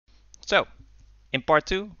So in part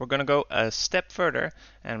 2, we're going to go a step further,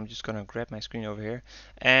 and I'm just going to grab my screen over here,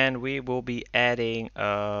 and we will be adding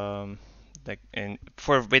with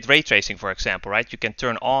ray tracing, for example, right? You can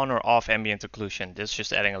turn on or off ambient occlusion. This is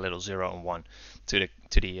just adding a little 0 and 1 to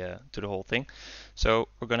the whole thing. So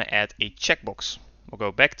we're going to add a checkbox. We'll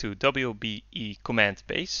go back to WBE command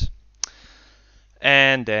base,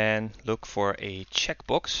 and then look for a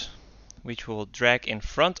checkbox, which we'll drag in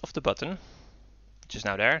front of the button, which is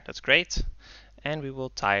now there. That's great. And we will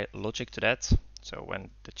tie logic to that. So when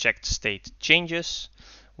the checked state changes,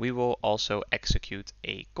 we will also execute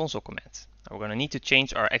a console command. Now we're going to need to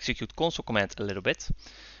change our execute console command a little bit.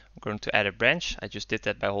 We're going to add a branch. I just did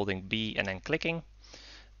that by holding B and then clicking.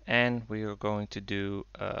 And we are going to do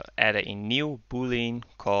add a new boolean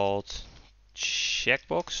called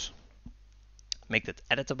checkbox. Make that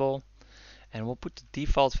editable, and we'll put the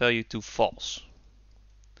default value to false.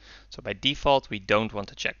 So by default, we don't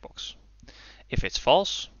want a checkbox. If it's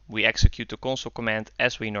false, we execute the console command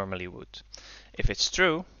as we normally would. If it's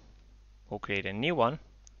true, we'll create a new one,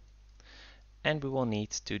 and we will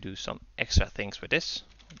need to do some extra things with this.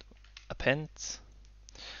 Append.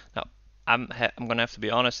 Now, I'm going to have to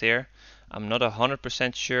be honest here. I'm not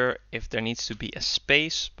 100% sure if there needs to be a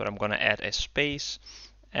space, but I'm going to add a space,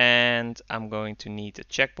 and I'm going to need a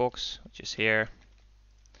checkbox, which is here,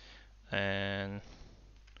 and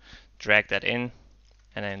drag that in,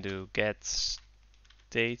 and then do get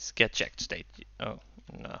state, get checked state. Oh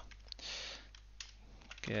no,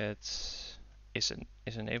 get is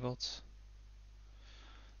enabled.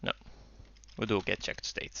 No, we'll do get checked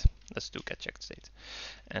state. Let's do get checked state,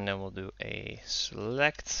 and then we'll do a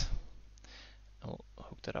select. I'll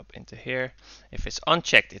hook that up into here. If it's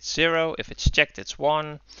unchecked, it's 0. If it's checked, it's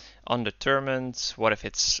 1. Undetermined. What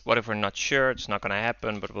if we're not sure? It's not going to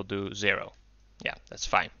happen, but we'll do 0. Yeah, that's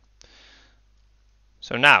fine.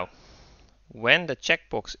 So now, when the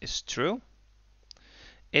checkbox is true,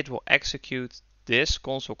 it will execute this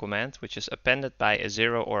console command, which is appended by a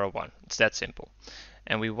 0 or a 1. It's that simple.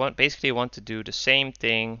 And we basically want to do the same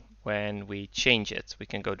thing when we change it. We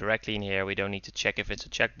can go directly in here. We don't need to check if it's a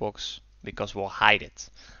checkbox, because we'll hide it.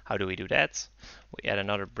 How do we do that? We add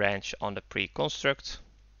another branch on the pre-construct,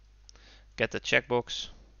 get the checkbox,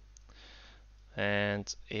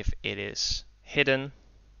 and if it is hidden,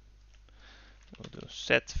 we'll do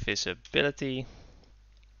set visibility.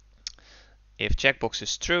 If checkbox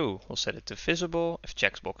is true, we'll set it to visible. If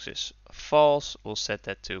checkbox is false, we'll set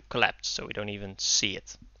that to collapsed, so we don't even see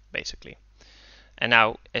it, basically. And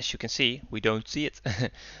now, as you can see, we don't see it.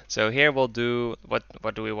 So here we'll do,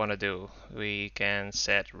 what do we want to do? We can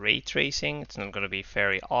set ray tracing. It's not going to be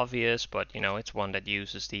very obvious, but you know, it's one that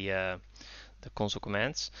uses the console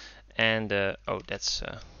commands. And that's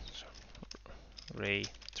ray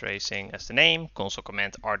tracing as the name. Console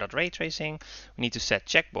command r.ray tracing. We need to set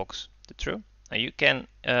checkbox to true. Now you can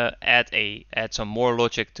add some more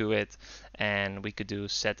logic to it, and we could do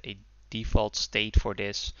set a default state for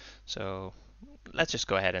this. So let's just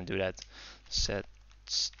go ahead and do that. Set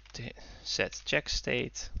check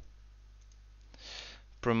state.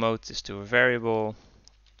 Promote this to a variable.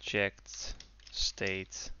 Checked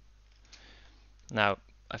state. Now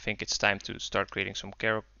I think it's time to start creating some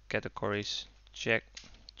categories.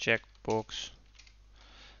 Checkbox,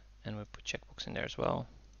 and we'll put checkbox in there as well.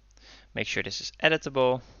 Make sure this is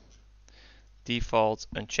editable. Default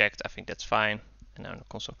unchecked. I think that's fine. And now in the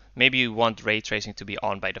console, maybe you want ray tracing to be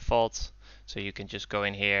on by default. So you can just go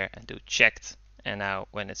in here and do checked, and now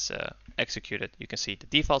when it's executed, you can see the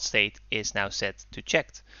default state is now set to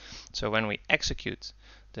checked. So when we execute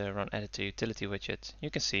the run editor utility widget, you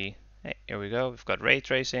can see, hey, here we go, we've got ray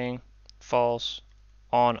tracing, false,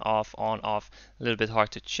 on, off, a little bit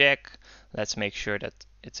hard to check. Let's make sure that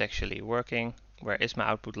it's actually working. Where is my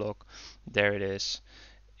output log? There it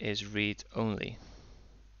is read only.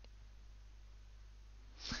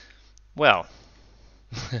 Well,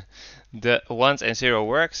 the 1s and 0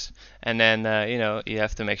 works, and then you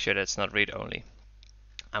have to make sure that it's not read only.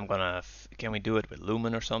 Can we do it with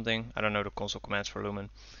Lumen or something? I don't know the console commands for Lumen.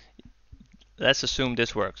 Let's assume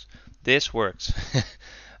this works. This works.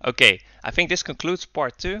 Okay, I think this concludes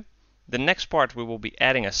part 2. The next part we will be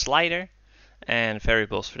adding a slider and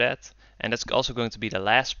variables for that, and that's also going to be the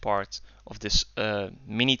last part of this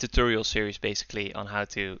mini tutorial series, basically on how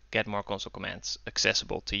to get more console commands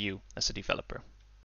accessible to you as a developer.